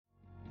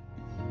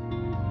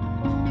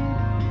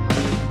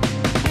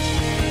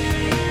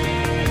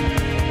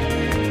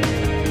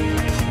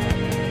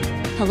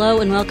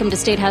Hello and welcome to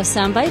State House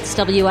Soundbites,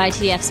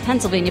 WITF's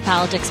Pennsylvania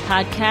Politics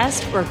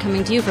podcast. We're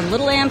coming to you from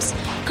Little Amps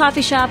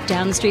Coffee Shop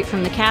down the street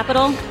from the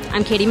Capitol.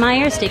 I'm Katie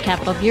Meyer, State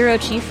Capitol Bureau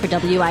Chief for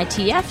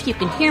WITF. You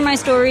can hear my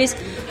stories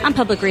on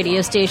public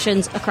radio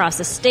stations across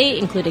the state,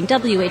 including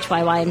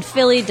WHYY in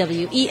Philly,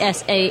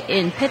 WESA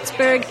in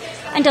Pittsburgh,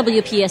 and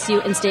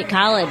WPSU in State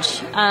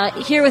College.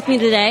 Here with me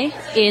today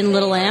in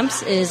Little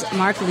Amps is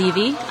Mark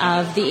Levy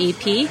of the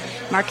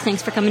AP. Mark,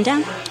 thanks for coming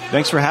down.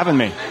 Thanks for having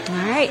me. All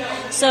right.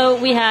 So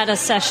we had a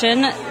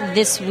session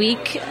this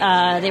week.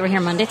 They were here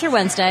Monday through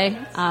Wednesday.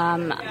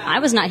 I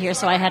was not here,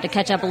 so I had to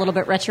catch up a little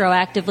bit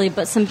retroactively,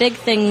 but some big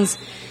things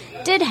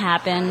did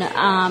happen.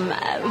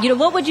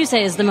 What would you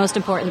say is the most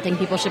important thing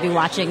people should be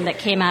watching that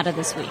came out of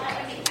this week?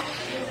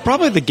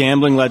 Probably the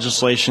gambling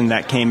legislation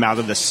that came out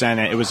of the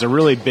Senate. It was a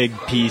really big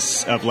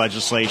piece of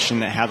legislation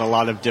that had a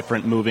lot of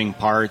different moving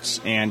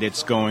parts, and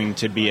it's going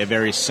to be a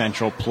very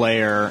central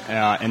player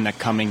in the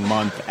coming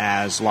month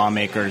as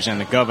lawmakers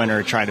and the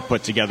governor try to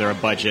put together a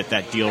budget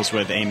that deals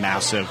with a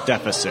massive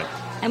deficit.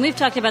 And we've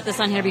talked about this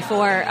on here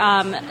before.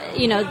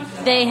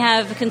 They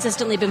have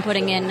consistently been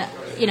putting in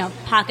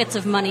pockets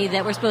of money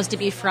that were supposed to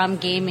be from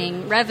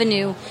gaming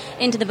revenue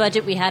into the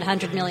budget. We had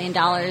 $100 million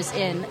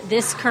in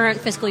this current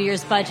fiscal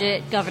year's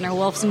budget. Governor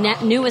Wolf's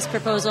newest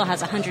proposal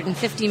has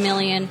 $150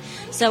 million.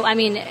 So,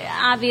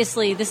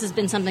 obviously, this has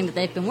been something that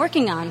they've been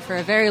working on for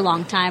a very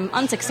long time,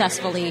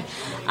 unsuccessfully.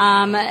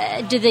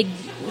 Did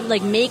they,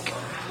 make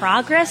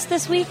progress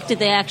this week? Did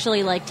they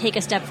actually, take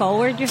a step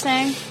forward, you're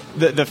saying?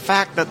 The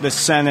fact that the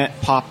Senate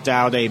popped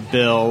out a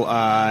bill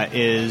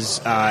is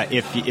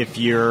if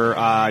you're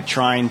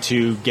trying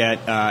to get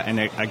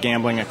a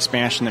gambling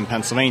expansion in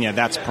Pennsylvania,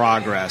 that's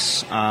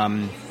progress.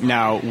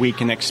 Now, we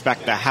can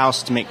expect the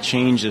House to make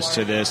changes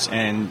to this,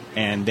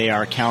 and they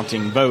are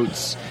counting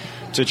votes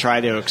to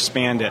try to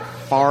expand it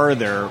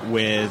farther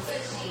with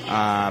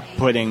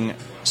putting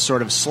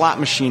sort of slot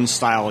machine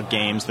style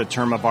games. The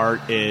term of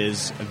art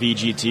is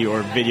VGT,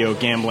 or video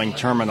gaming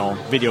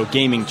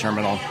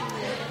terminal.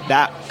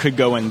 That could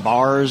go in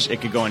bars,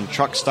 it could go in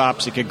truck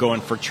stops, it could go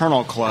in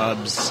fraternal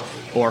clubs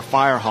or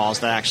fire halls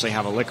that actually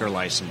have a liquor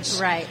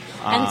license. Right.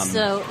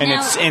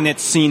 And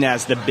it's seen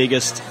as the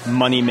biggest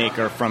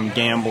moneymaker from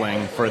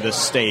gambling for the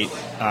state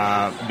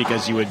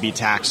because you would be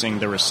taxing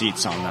the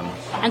receipts on them.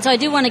 And so I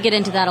do want to get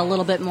into that a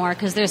little bit more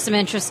because there's some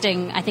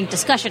interesting, I think,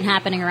 discussion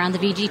happening around the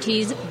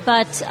VGTs.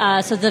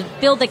 But so the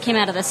bill that came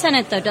out of the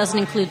Senate, though, doesn't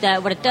include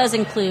that. What it does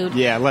include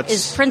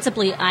is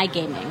principally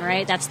iGaming,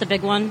 right? That's the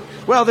big one?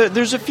 Well,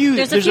 there's a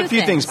few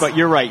things, but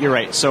you're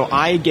right. So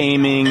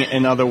iGaming,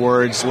 in other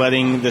words,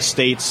 letting the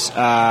state's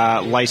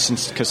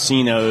licensed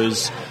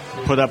casinos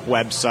put up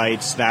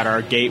websites that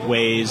are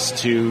gateways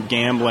to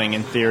gambling.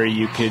 In theory,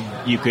 you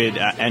could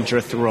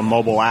enter through a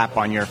mobile app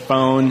on your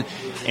phone,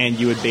 and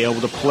you would be able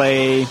to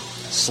play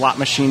slot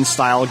machine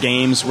style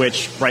games,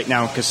 which right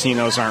now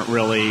casinos aren't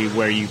really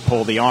where you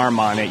pull the arm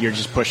on it. You're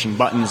just pushing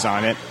buttons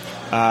on it.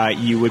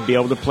 You would be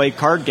able to play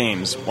card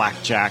games,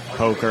 blackjack,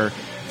 poker,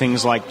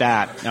 things like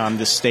that.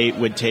 The state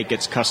would take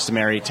its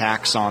customary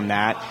tax on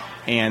that.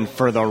 And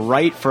for the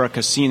right for a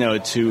casino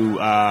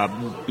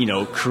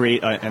to,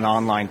 create an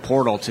online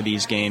portal to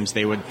these games,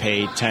 they would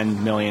pay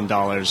 $10 million,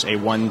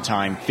 a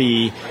one-time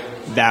fee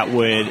that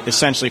would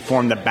essentially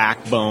form the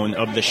backbone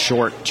of the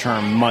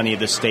short-term money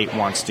the state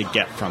wants to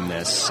get from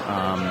this.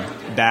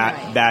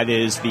 That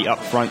is the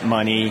upfront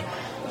money.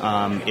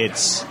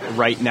 It's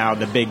right now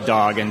the big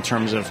dog in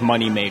terms of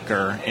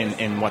moneymaker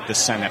in what the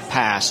Senate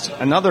passed.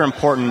 Another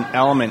important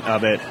element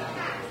of it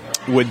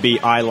would be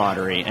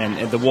iLottery,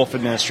 and the Wolf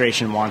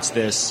administration wants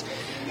this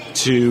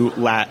to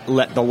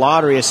let the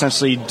lottery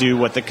essentially do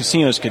what the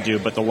casinos could do,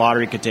 but the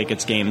lottery could take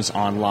its games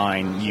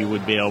online. You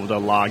would be able to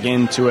log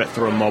into it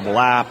through a mobile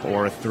app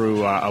or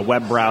through a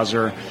web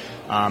browser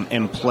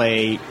and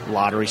play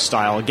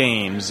lottery-style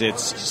games.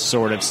 It's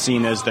sort of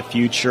seen as the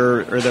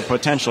future, or the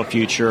potential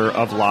future,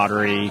 of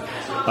lottery,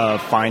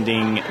 of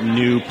finding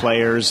new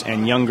players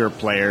and younger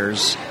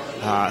players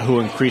who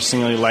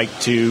increasingly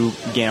like to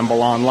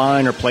gamble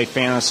online or play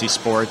fantasy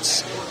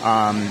sports.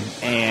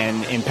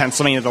 And in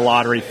Pennsylvania, the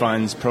lottery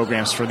funds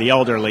programs for the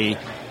elderly.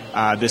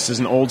 This is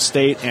an old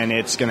state, and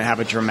it's going to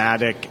have a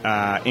dramatic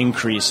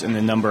increase in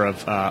the number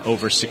of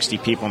over 60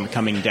 people in the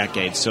coming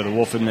decades. So the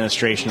Wolf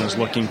administration is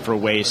looking for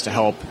ways to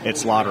help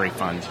its lottery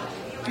fund.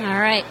 All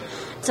right.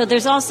 So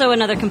there's also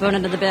another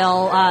component of the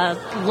bill,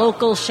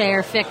 local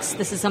share fix.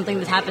 This is something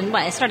that happened,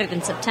 it started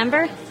in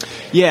September?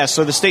 Yeah,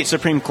 so the state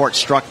Supreme Court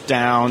struck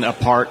down a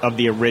part of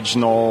the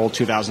original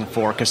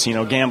 2004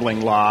 casino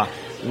gambling law,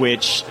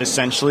 which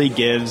essentially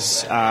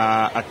gives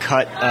a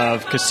cut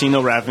of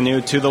casino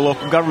revenue to the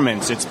local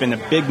governments. It's been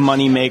a big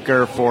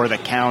moneymaker for the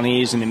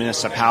counties and the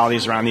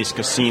municipalities around these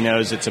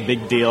casinos. It's a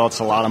big deal. It's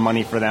a lot of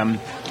money for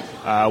them.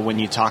 When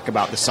you talk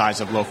about the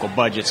size of local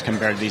budgets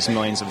compared to these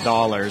millions of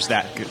dollars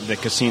that the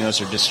casinos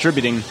are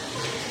distributing,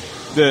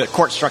 the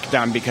court struck it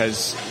down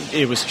because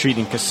it was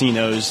treating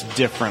casinos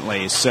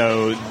differently.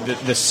 So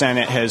the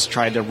Senate has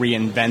tried to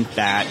reinvent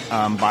that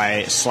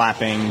by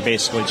slapping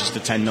basically just a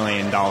 $10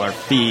 million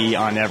fee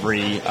on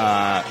every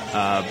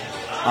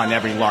on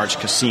every large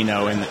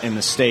casino in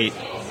the state.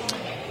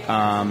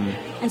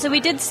 And so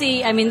we did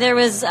see, there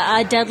was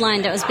a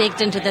deadline that was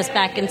baked into this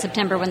back in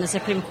September when the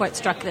Supreme Court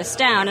struck this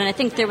down. And I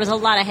think there was a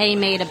lot of hay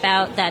made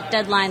about that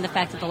deadline, the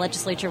fact that the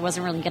legislature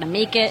wasn't really going to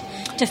make it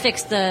to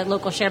fix the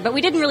local share. But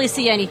we didn't really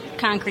see any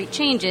concrete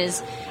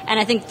changes. And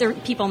I think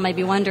people might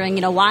be wondering,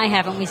 why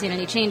haven't we seen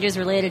any changes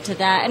related to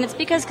that? And it's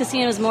because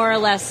casinos more or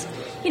less,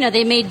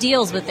 they made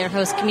deals with their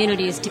host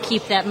communities to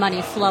keep that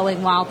money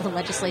flowing while the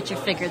legislature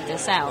figured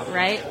this out,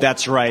 right?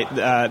 That's right.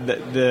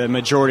 The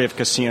majority of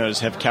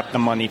casinos have kept the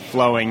money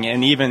flowing.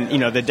 And even,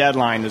 the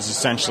deadline is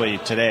essentially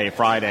today,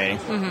 Friday.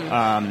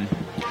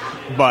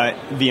 Mm-hmm. But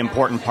the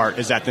important part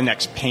is that the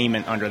next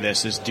payment under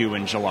this is due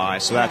in July.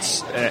 So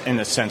that's, in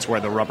a sense, where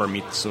the rubber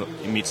meets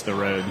the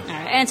road. All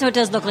right. And so it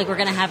does look like we're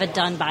going to have it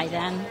done by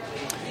then.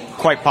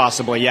 Quite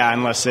possibly, yeah,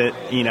 unless it,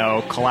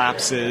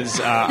 collapses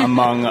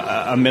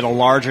amid a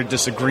larger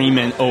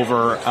disagreement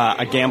over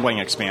a gambling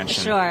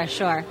expansion.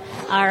 Sure.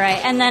 All right.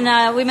 And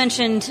then we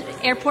mentioned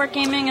airport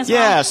gaming as well?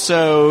 Yeah,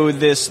 so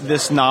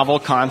this novel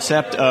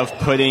concept of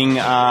putting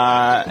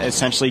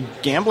essentially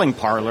gambling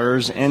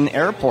parlors in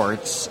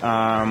airports.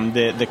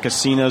 The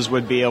casinos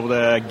would be able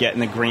to get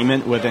an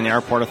agreement with an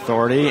airport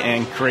authority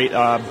and create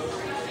a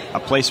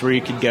place where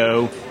you could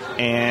go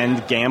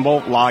and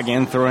gamble, log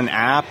in through an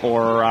app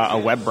or a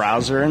web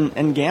browser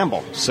and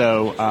gamble.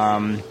 So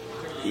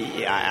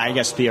I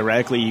guess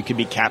theoretically you could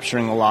be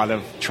capturing a lot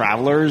of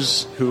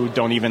travelers who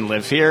don't even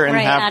live here and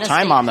have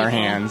time on their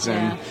hands.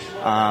 And,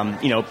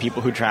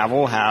 people who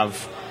travel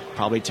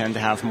probably tend to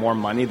have more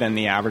money than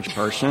the average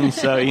person.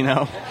 So,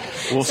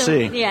 we'll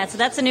see. Yeah, so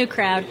that's a new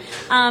crowd.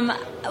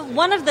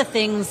 One of the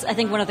things, I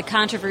think one of the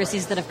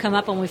controversies that have come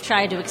up when we've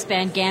tried to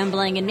expand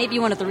gambling, and maybe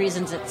one of the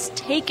reasons it's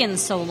taken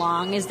so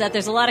long, is that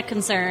there's a lot of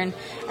concern,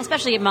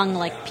 especially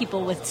among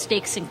people with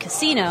stakes in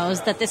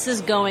casinos, that this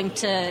is going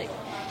to,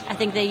 I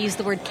think they use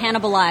the word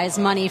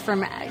cannibalize money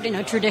from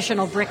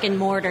traditional brick and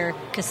mortar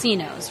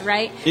casinos,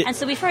 right? And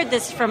so we've heard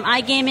this from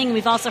iGaming.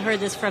 We've also heard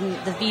this from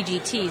the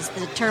VGTs,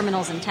 the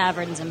terminals and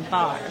taverns and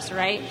bars,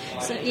 right?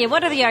 So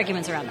what are the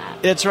arguments around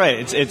that? It's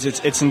right.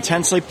 It's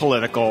intensely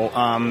political.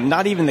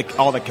 Not even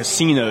all the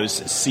casinos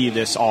see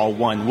this all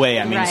one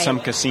way. Some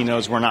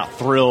casinos were not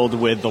thrilled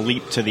with the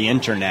leap to the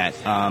internet.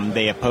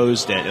 They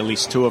opposed it. At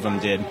least two of them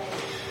did.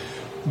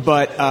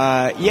 But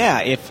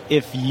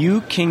if you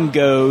can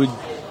go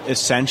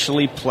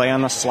essentially play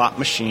on a slot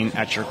machine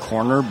at your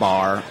corner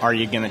bar, are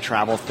you going to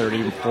travel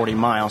 30 or 40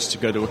 miles to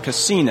go to a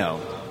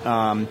casino?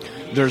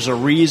 There's a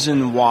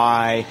reason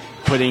why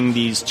putting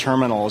these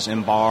terminals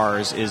in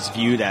bars is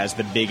viewed as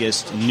the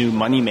biggest new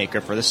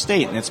moneymaker for the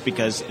state, and it's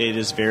because it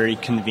is very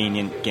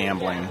convenient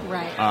gambling.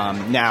 Right.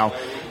 Now,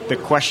 the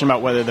question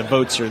about whether the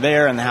votes are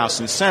there in the House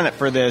and Senate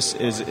for this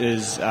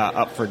is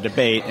up for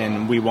debate,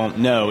 and we won't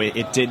know.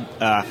 It did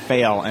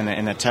fail in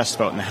a test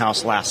vote in the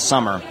House last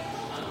summer.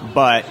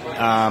 But,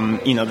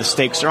 the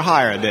stakes are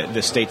higher.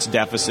 The state's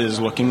deficit is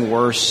looking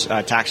worse.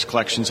 Tax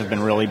collections have been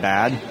really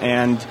bad.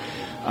 And,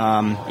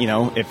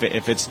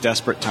 if it's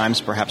desperate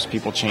times, perhaps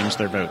people change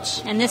their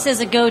votes. And this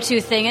is a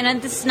go-to thing.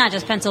 And this is not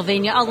just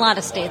Pennsylvania. A lot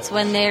of states,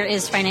 when there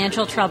is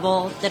financial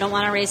trouble, they don't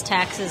want to raise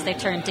taxes, they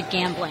turn to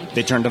gambling.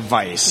 They turn to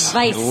vice.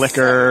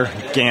 Liquor,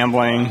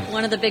 gambling,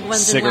 one of the big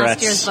ones cigarettes. In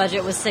last year's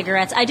budget was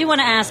cigarettes. I do want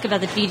to ask about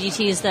the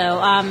VGTs, though.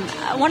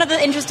 One of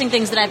the interesting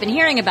things that I've been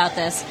hearing about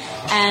this,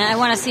 and I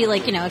want to see,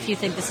 if you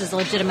think this is a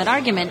legitimate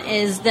argument,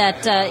 is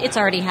that it's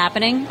already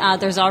happening.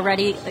 There's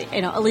already,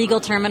 illegal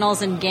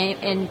terminals in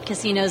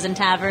casinos and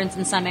taverns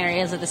in some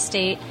areas of the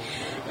state.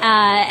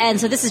 And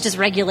so this is just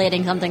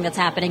regulating something that's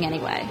happening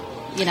anyway.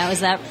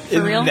 Is that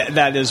for real?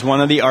 That is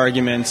one of the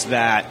arguments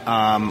that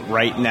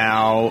right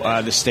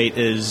now the state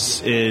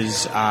is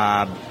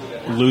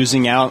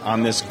losing out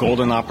on this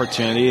golden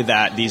opportunity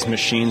that these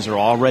machines are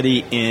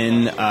already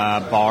in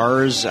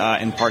bars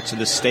in parts of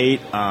the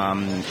state.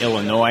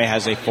 Illinois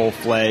has a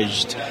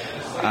full-fledged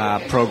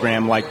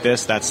program like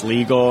this that's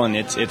legal, and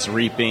it's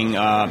reaping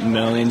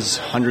millions,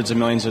 hundreds of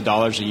millions of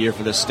dollars a year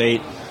for the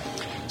state.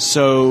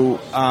 So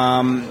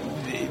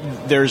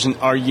there's an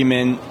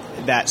argument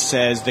that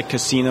says the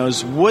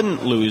casinos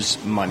wouldn't lose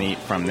money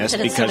from this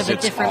because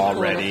it's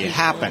already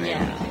happening.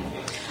 Yeah.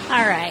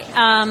 All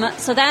right.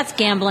 So that's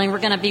gambling. We're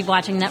going to be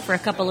watching that for a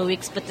couple of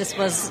weeks, but this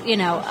was,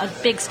 a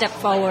big step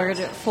forward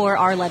for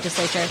our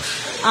legislature.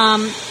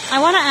 I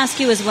want to ask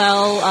you as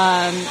well,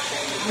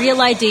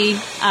 Real ID,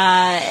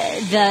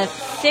 the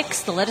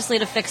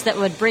legislative fix that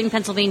would bring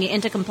Pennsylvania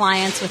into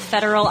compliance with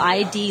federal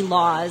ID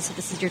laws.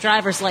 This is your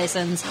driver's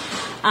license.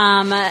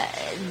 That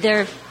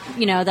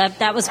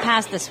was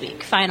passed this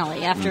week,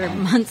 finally, after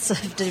months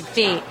of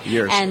debate.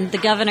 Years of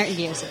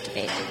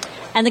debate.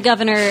 And the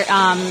governor,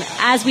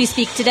 as we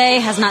speak today,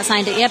 has not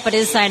signed it yet, but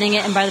is signing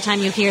it. And by the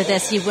time you hear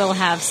this, you will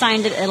have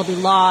signed it. It'll be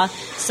law.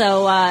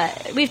 So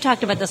we've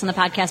talked about this on the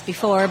podcast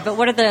before, but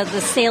what are the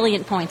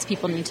salient points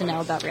people need to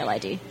know about Real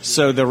ID?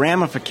 So the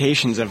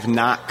ramifications of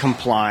not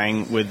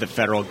complying with the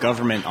federal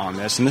government on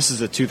this, and this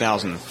is a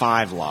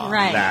 2005 law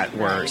that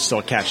we're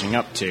still catching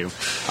up to,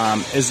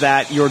 is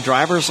that your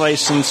driver's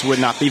license would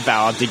not be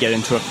valid to get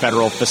into a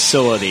federal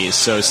facility,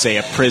 so say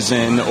a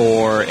prison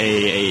or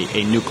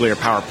a nuclear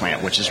power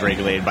plant, which is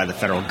regulated by the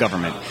federal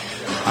government.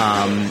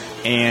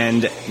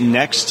 And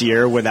next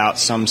year, without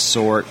some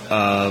sort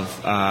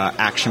of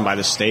action by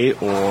the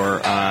state or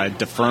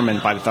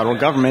deferment by the federal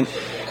government,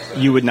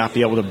 you would not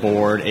be able to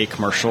board a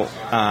commercial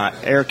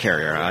air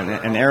carrier,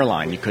 an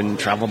airline. You couldn't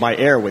travel by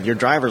air with your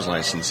driver's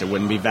license. It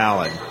wouldn't be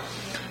valid.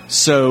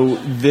 So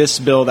this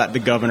bill that the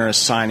governor is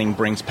signing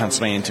brings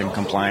Pennsylvania into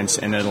compliance,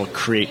 and it'll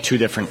create two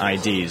different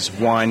IDs.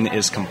 One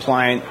is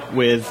compliant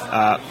with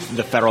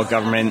the federal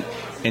government,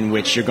 in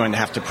which you're going to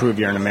have to prove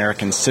you're an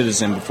American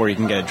citizen before you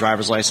can get a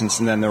driver's license,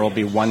 and then there will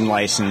be one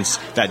license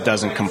that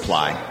doesn't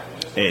comply.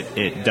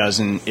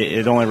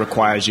 It only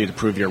requires you to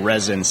prove your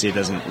residency. It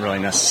doesn't really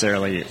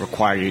necessarily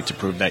require you to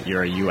prove that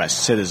you're a U.S.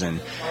 citizen.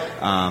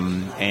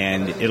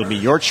 And it'll be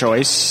your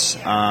choice.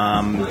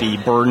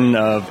 The burden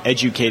of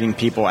educating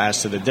people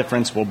as to the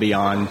difference will be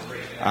on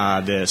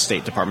the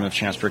State Department of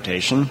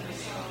Transportation.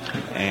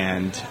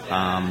 And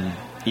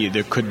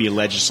there could be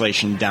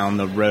legislation down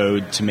the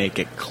road to make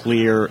it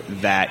clear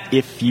that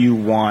if you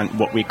want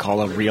what we call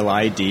a real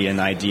ID,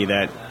 an ID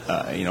that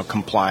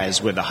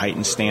complies with the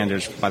heightened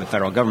standards by the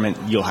federal government,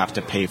 you'll have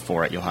to pay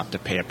for it. You'll have to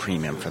pay a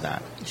premium for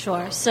that.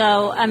 Sure.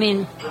 So,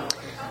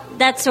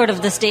 that's sort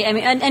of the state.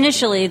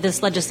 Initially,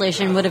 this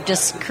legislation would have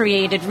just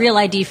created Real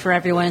ID for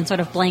everyone and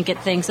sort of blanket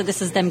thing. So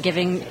this is them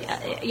giving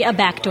a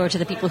backdoor to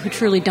the people who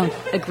truly don't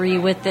agree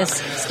with this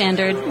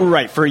standard.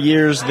 Right. For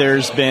years,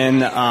 there's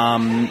been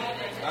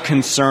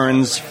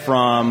concerns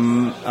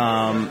from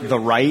the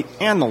right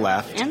and the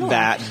left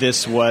that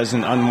this was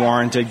an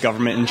unwarranted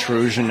government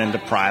intrusion into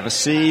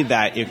privacy,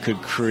 that it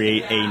could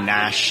create a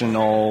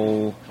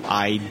national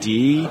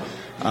ID,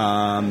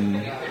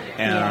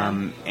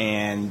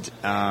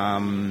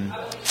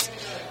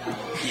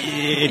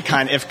 it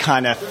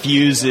kind of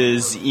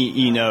fuses,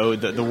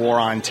 the war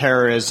on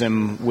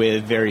terrorism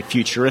with very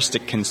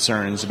futuristic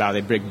concerns about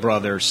a big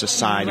brother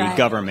society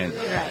government.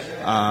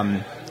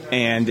 Right.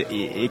 And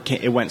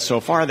it went so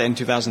far that in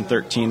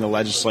 2013, the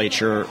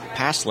legislature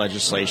passed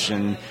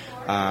legislation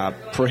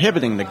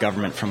prohibiting the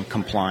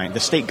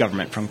state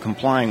government from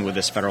complying with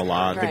this federal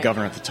law. Right. The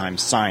governor at the time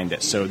signed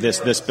it. So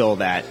this bill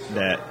that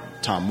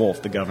Tom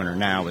Wolf, the governor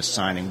now, is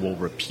signing will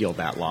repeal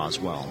that law as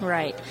well.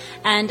 Right.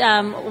 And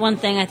one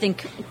thing I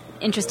think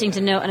interesting to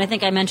note, and I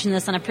think I mentioned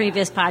this on a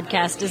previous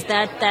podcast, is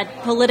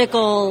that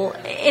political,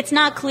 it's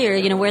not clear,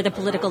 where the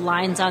political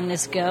lines on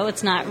this go.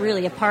 It's not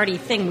really a party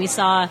thing. We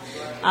saw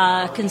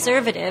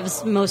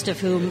conservatives, most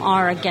of whom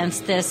are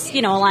against this,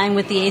 aligning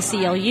with the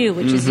ACLU,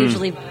 which is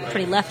usually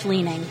pretty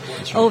left-leaning,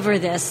 over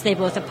this. They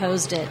both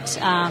opposed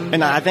it.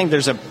 And I think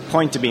there's a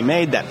point to be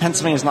made that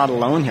Pennsylvania is not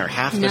alone here.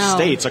 Half the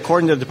states,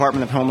 according to the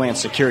Department of Homeland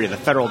Security, the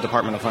federal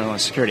Department of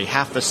Homeland Security,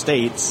 half the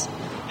states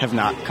have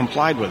not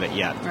complied with it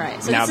yet.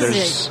 Right. So now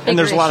there's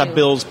a lot of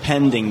bills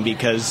pending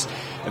because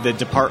the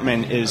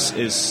department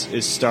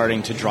is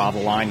starting to draw the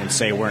line and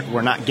say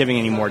we're not giving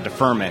any more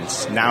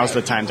deferments. Now's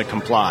the time to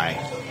comply.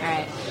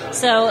 Right.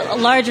 So a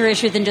larger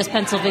issue than just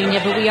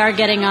Pennsylvania, but we are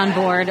getting on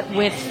board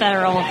with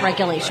federal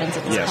regulations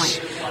at this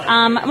point.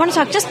 I want to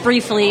talk just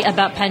briefly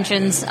about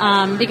pensions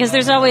because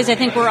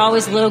we're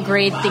always low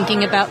grade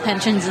thinking about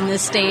pensions in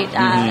this state.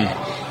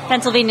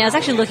 Pennsylvania, I was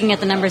actually looking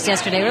at the numbers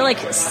yesterday. We're like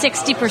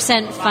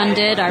 60%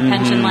 funded, our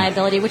pension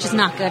liability, which is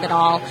not good at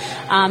all.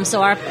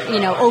 So our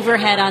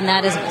overhead on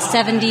that is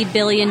 $70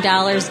 billion,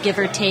 give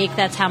or take.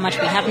 That's how much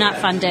we have not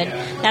funded.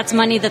 That's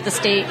money that the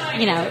state,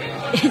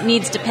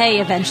 needs to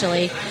pay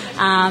eventually.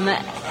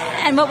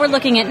 And what we're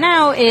looking at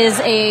now is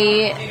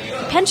a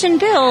pension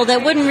bill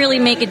that wouldn't really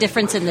make a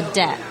difference in the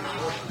debt.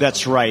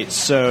 That's right.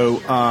 So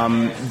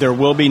there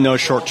will be no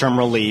short-term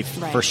relief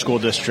for school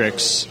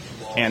districts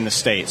and the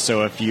state.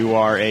 So if you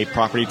are a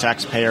property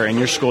taxpayer in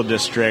your school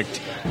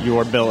district,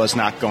 your bill is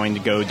not going to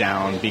go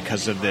down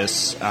because of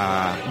this.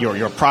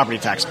 Your property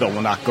tax bill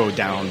will not go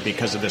down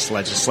because of this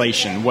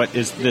legislation. What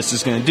this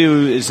is going to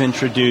do is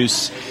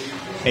introduce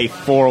a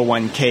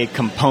 401k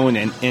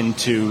component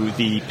into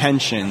the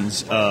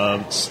pensions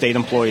of state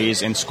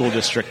employees and school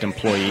district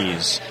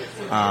employees.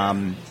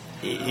 The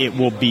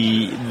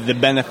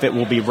benefit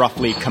will be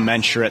roughly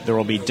commensurate. There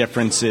will be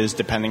differences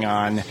depending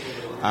on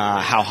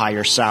how high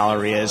your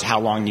salary is, how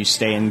long you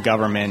stay in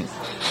government.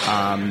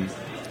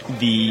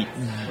 The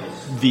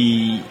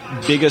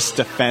biggest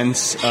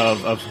defense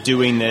of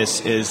doing this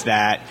is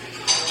that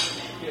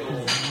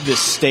the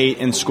state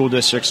and school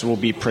districts will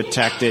be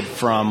protected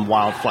from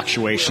wild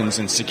fluctuations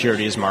in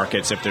securities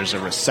markets. If there's a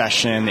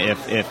recession,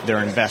 if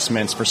their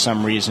investments for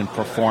some reason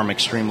perform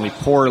extremely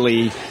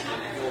poorly,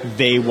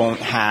 they won't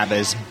have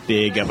as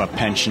big of a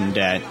pension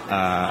debt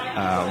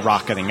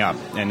rocketing up.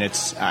 And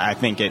I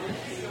think it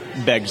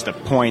begs the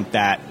point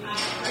that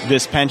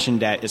this pension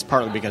debt is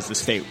partly because the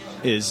state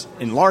is,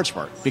 in large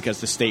part, because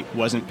the state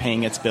wasn't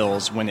paying its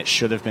bills when it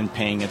should have been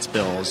paying its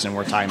bills, and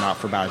we're talking about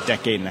for about a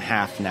decade and a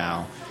half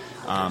now.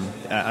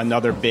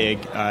 Another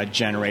big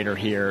generator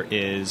here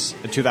is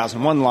the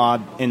 2001 law,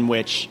 in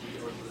which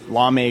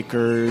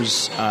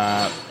lawmakers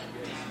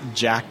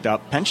jacked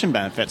up pension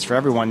benefits for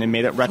everyone and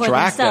made it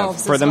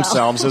retroactive for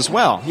themselves as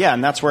well. Yeah,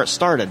 and that's where it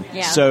started.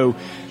 Yeah. So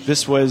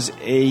this was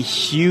a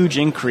huge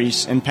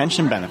increase in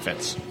pension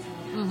benefits.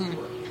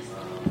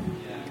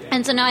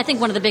 And so now I think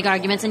one of the big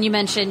arguments, and you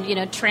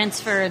mentioned,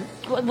 transfer,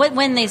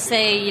 when they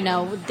say,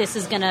 this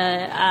is going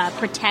to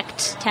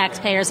protect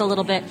taxpayers a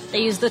little bit,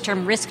 they use the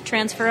term risk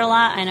transfer a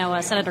lot. I know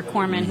Senator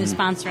Corman, who's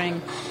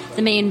sponsoring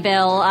the main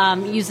bill,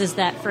 uses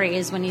that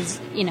phrase when he's,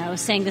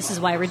 saying this is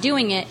why we're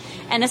doing it.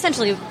 And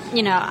essentially,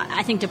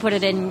 I think to put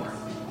it in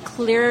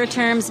clearer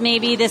terms,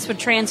 maybe this would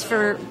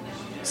transfer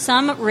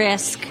some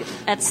risk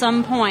at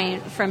some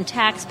point from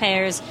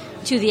taxpayers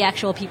to the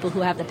actual people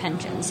who have the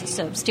pensions,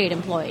 so state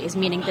employees,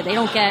 meaning that they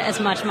don't get as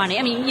much money.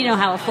 I mean, you know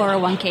how a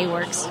 401k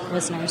works,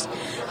 listeners.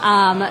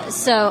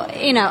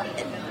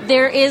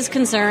 There is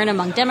concern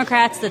among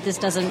Democrats that this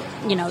doesn't,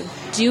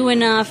 do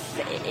enough,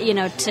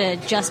 to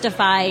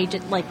justify,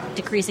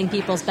 decreasing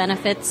people's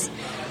benefits.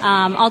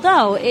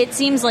 Although it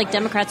seems like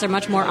Democrats are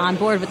much more on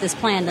board with this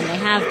plan than they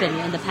have been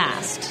in the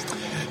past.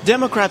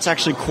 Democrats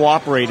actually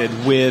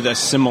cooperated with a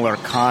similar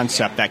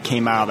concept that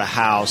came out of the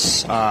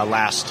House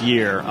last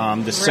year.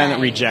 The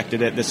Senate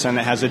rejected it. The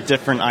Senate has a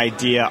different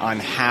idea on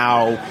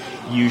how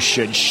you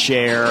should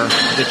share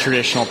the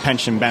traditional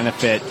pension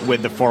benefit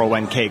with the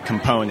 401k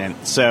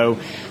component. So,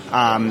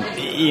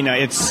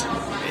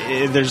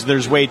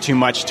 there's way too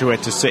much to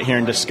it to sit here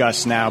and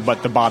discuss now,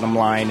 but the bottom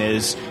line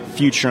is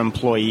future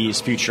employees,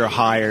 future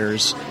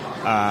hires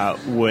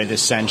would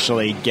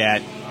essentially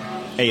get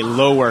a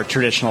lower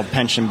traditional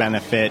pension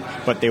benefit,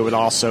 but they would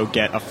also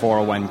get a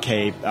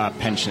 401k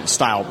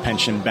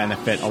pension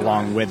benefit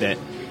along with it.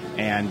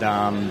 And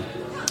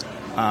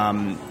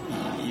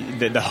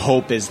the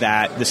hope is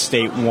that the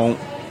state won't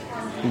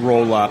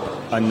roll up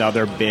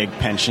another big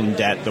pension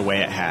debt the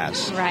way it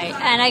has. Right.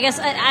 And I guess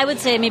I would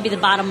say maybe the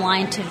bottom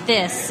line to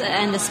this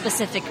and the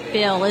specific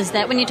bill is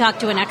that when you talk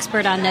to an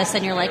expert on this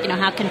and you're like,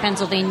 how can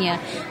Pennsylvania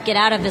get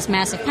out of this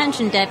massive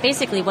pension debt?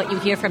 Basically what you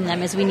hear from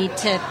them is we need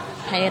to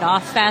pay it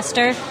off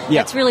faster.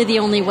 Yeah. That's really the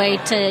only way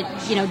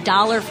to,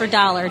 dollar for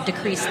dollar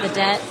decrease the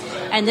debt.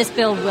 And this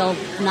bill will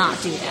not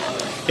do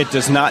that. It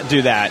does not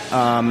do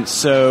that.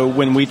 So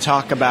when we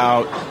talk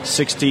about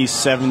 60,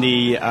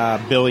 70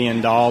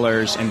 billion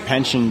dollars in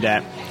pension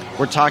debt,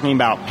 we're talking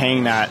about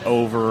paying that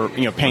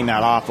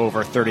off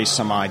over 30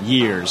 some odd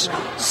years.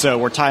 So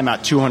we're talking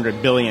about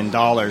 $200 billion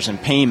in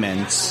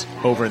payments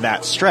over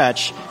that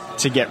stretch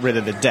to get rid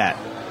of the debt.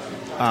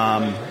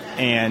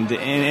 And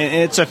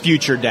it's a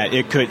future debt.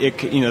 It could,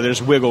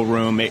 there's wiggle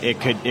room. It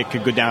could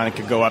go down. It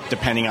could go up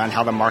depending on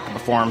how the market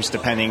performs,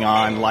 depending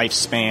on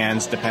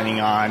lifespans, depending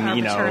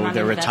on,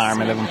 the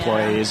retirement of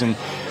employees. And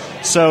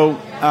so,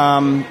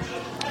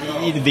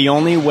 the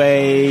only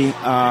way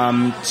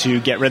to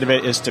get rid of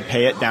it is to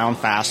pay it down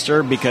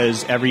faster,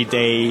 because every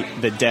day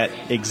the debt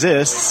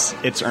exists,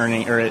 it's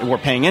earning, or we're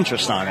paying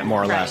interest on it,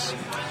 more or less.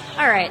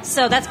 All right,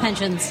 so that's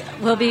pensions.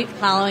 We'll be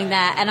following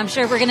that, and I'm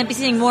sure we're going to be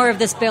seeing more of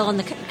this bill in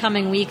the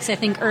coming weeks. I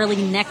think early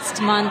next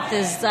month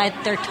is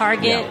their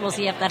target. Yeah. We'll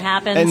see if that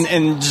happens.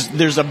 And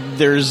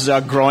there's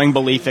a growing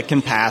belief it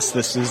can pass.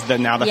 This is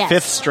now the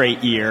fifth straight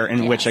year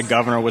in which a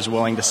governor was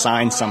willing to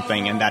sign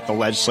something, and that the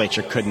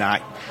legislature could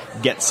not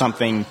get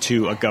something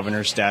to a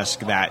governor's desk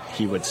that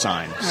he would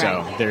sign. Right.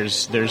 So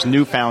there's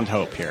newfound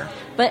hope here.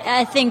 But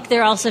I think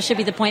there also should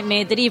be the point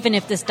made that even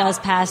if this does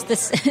pass,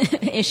 this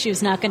issue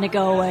is not going to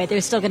go away.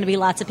 There's still going to be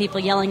lots of people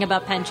yelling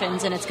about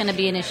pensions, and it's going to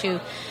be an issue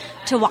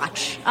to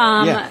watch.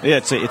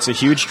 It's a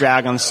huge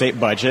drag on the state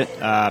budget,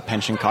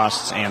 pension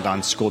costs, and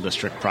on school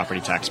district property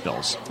tax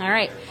bills. All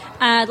right.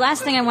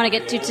 Last thing I want to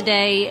get to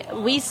today,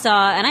 we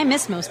saw, and I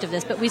missed most of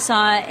this, but we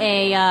saw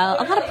a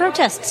lot of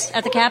protests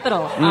at the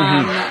Capitol.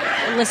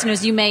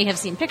 Listeners, you may have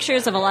seen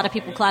pictures of a lot of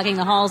people clogging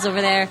the halls over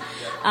there.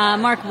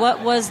 Mark,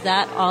 what was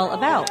that all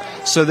about?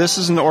 So this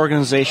is an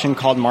organization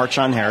called March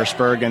on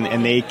Harrisburg,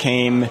 and they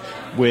came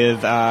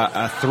with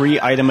a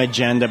 3-item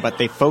agenda, but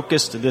they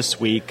focused this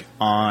week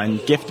on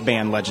gift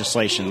ban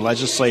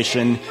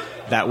legislation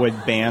that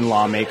would ban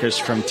lawmakers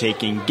from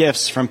taking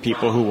gifts from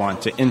people who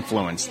want to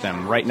influence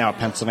them. Right now,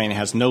 Pennsylvania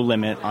has no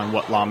limit on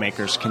what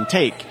lawmakers can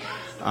take.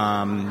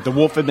 The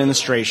Wolf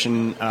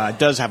administration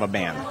does have a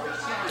ban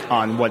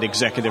on what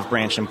executive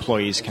branch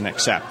employees can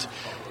accept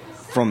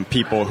from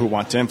people who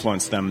want to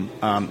influence them.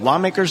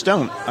 Lawmakers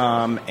don't.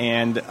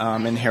 And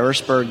in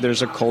Harrisburg,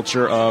 there's a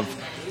culture of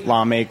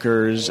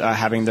lawmakers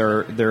having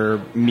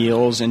their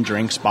meals and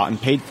drinks bought and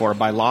paid for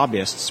by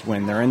lobbyists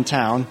when they're in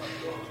town.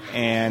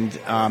 And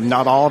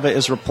not all of it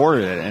is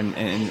reported. And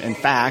in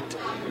fact,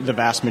 the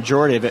vast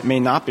majority of it may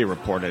not be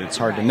reported. It's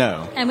hard to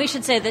know. And we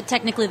should say that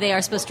technically they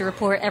are supposed to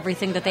report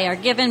everything that they are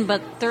given,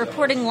 but the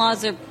reporting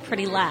laws are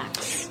pretty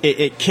lax.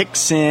 It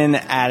kicks in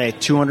at a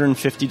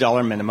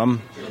 $250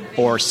 minimum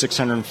or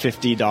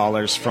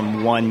 $650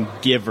 from one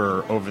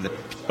giver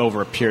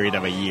over a period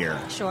of a year.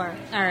 Sure.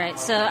 All right.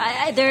 So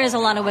there is a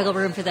lot of wiggle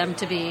room for them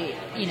to be,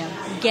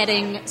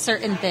 getting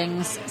certain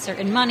things,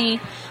 certain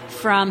money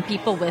from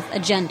people with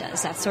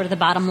agendas. That's sort of the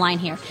bottom line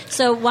here.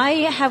 So why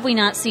have we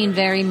not seen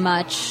very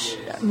much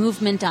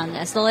movement on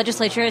this? The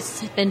legislature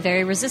has been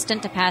very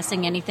resistant to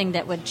passing anything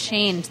that would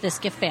change this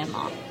gift ban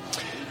law.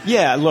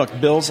 Yeah, look,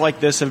 bills like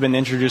this have been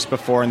introduced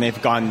before and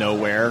they've gone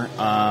nowhere.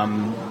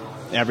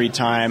 Every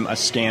time a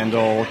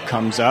scandal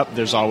comes up,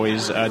 there's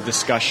always a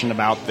discussion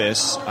about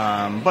this.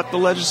 But the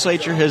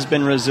legislature has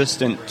been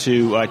resistant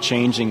to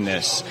changing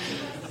this.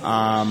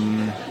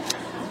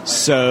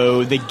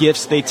 So the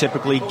gifts they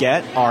typically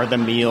get are the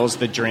meals,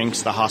 the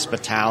drinks, the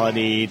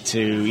hospitality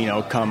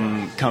to,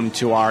 come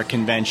to our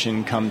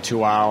convention, come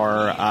to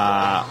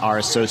our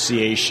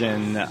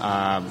association,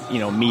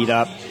 meet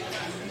up.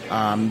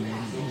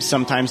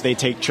 Sometimes they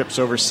take trips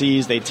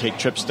overseas. They take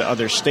trips to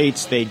other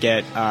states. They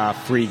get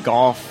free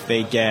golf.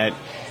 They get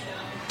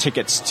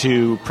tickets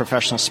to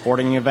professional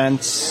sporting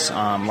events,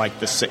 like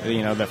the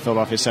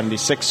Philadelphia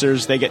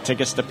 76ers. They get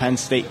tickets to Penn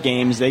State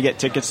games. They get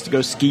tickets to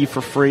go ski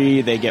for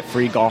free. They get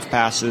free golf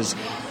passes.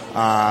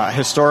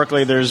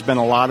 Historically, there's been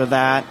a lot of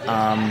that.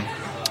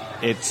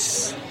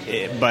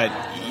 But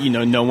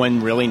no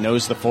one really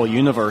knows the full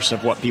universe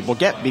of what people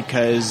get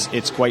because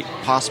it's quite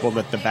possible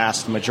that the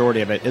vast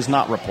majority of it is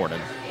not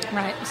reported.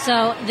 Right.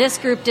 So this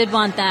group did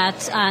want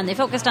that. They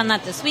focused on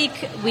that this week.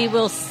 We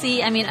will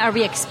see. Are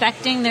we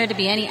expecting there to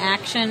be any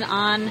action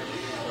on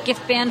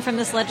gift ban from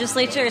this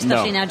legislature,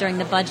 especially now during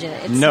the budget?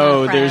 It's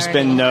no, there's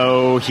been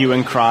no hue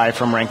and cry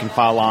from rank and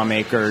file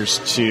lawmakers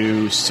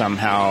to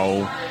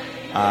somehow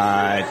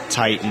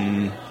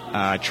tighten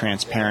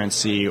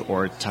transparency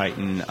or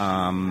tighten,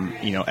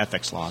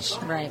 ethics laws.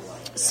 Right.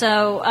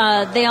 So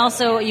they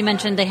also, you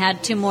mentioned they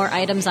had two more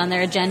items on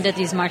their agenda,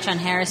 these March on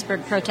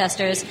Harrisburg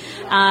protesters.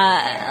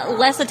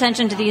 Less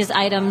attention to these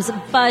items,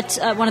 but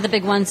one of the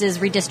big ones is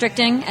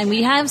redistricting. And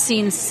we have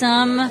seen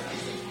some,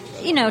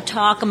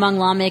 talk among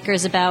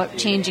lawmakers about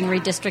changing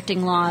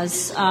redistricting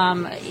laws.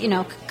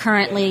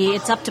 Currently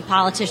it's up to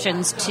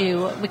politicians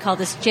we call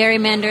this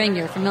gerrymandering.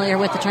 You're familiar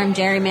with the term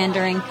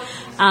gerrymandering.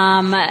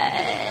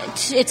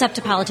 It's up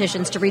to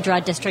politicians to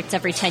redraw districts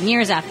every 10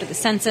 years after the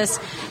census.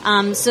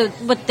 So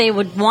what they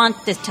would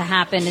want this to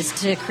happen is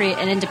to create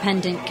an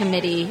independent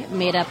committee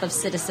made up of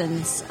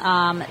citizens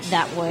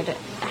that would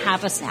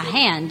have a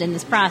hand in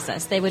this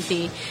process. They would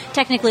be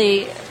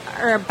technically,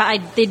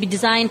 they'd be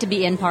designed to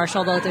be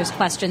impartial, though there's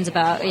questions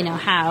about,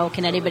 how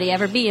can anybody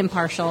ever be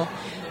impartial?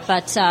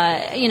 But,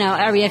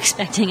 are we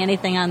expecting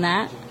anything on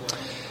that?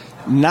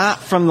 Not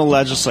from the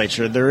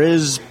legislature. There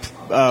is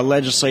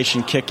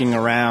legislation kicking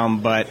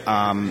around, but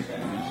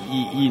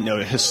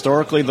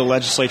historically the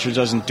legislature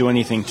doesn't do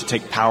anything to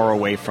take power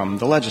away from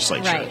the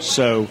legislature. Right.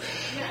 So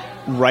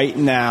right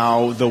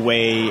now the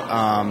way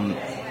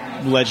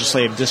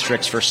legislative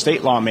districts for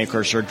state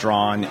lawmakers are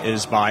drawn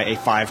is by a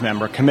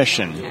 5-member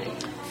commission.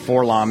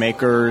 4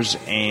 lawmakers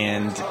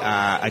and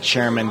a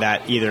chairman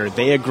that either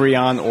they agree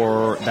on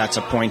or that's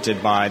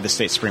appointed by the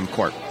state Supreme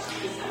Court.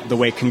 The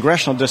way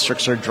congressional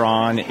districts are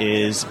drawn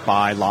is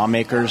by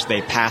lawmakers.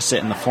 They pass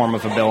it in the form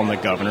of a bill and the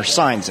governor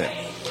signs it.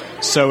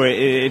 So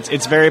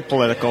it's very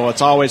political.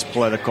 It's always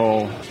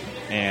political.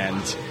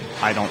 And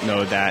I don't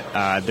know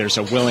that there's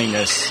a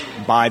willingness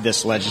by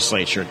this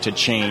legislature to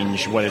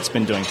change what it's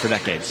been doing for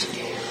decades.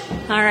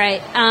 All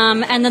right.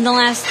 And then the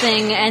last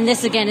thing, and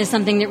this again is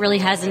something that really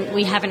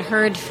we haven't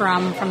heard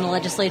from the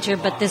legislature,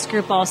 but this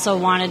group also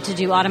wanted to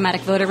do automatic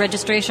voter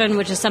registration,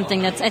 which is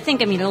something that's, I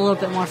think, a little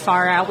bit more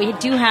far out. We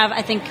have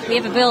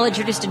a bill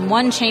introduced in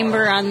one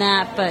chamber on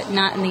that, but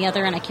not in the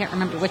other, and I can't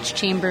remember which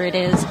chamber it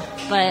is.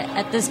 But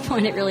at this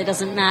point, it really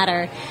doesn't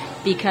matter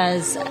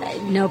because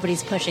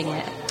nobody's pushing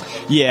it.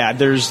 Yeah,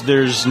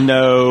 there's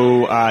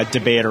no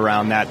debate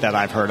around that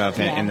I've heard of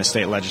in the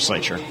state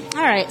legislature.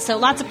 All right, so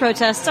lots of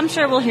protests. I'm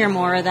sure we'll hear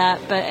more of that,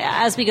 but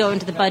as we go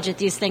into the budget,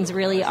 these things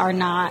really are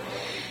not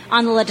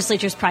on the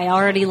legislature's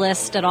priority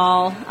list at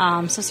all,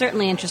 so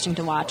certainly interesting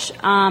to watch.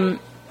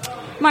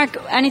 Mark,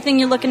 anything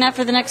you're looking at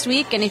for the next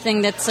week?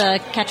 Anything that's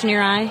catching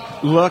your eye?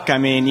 Look,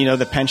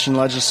 the pension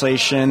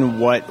legislation,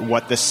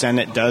 what the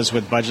Senate does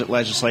with budget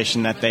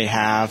legislation that they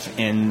have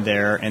in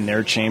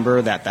their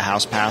chamber that the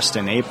House passed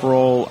in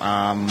April.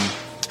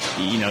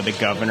 The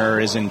governor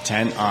is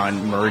intent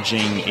on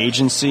merging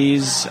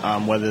agencies.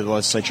 Whether the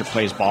legislature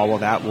plays ball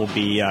with that will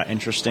be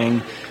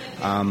interesting.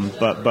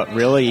 But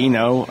really,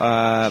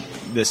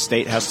 the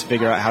state has to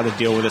figure out how to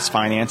deal with its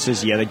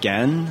finances yet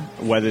again.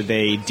 Whether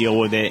they deal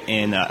with it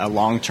in a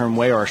long-term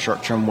way or a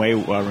short-term way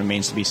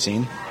remains to be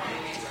seen.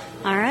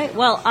 All right.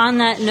 Well, on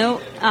that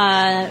note,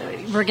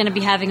 we're going to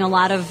be having a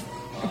lot of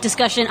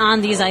discussion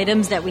on these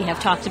items that we have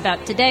talked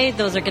about today.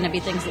 Those are going to be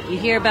things that you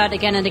hear about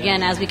again and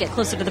again as we get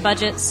closer to the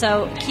budget.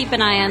 So keep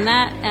an eye on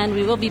that, and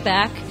we will be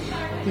back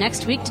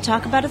next week to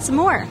talk about it some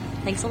more.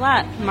 Thanks a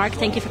lot. Mark,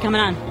 thank you for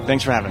coming on.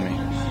 Thanks for having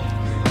me.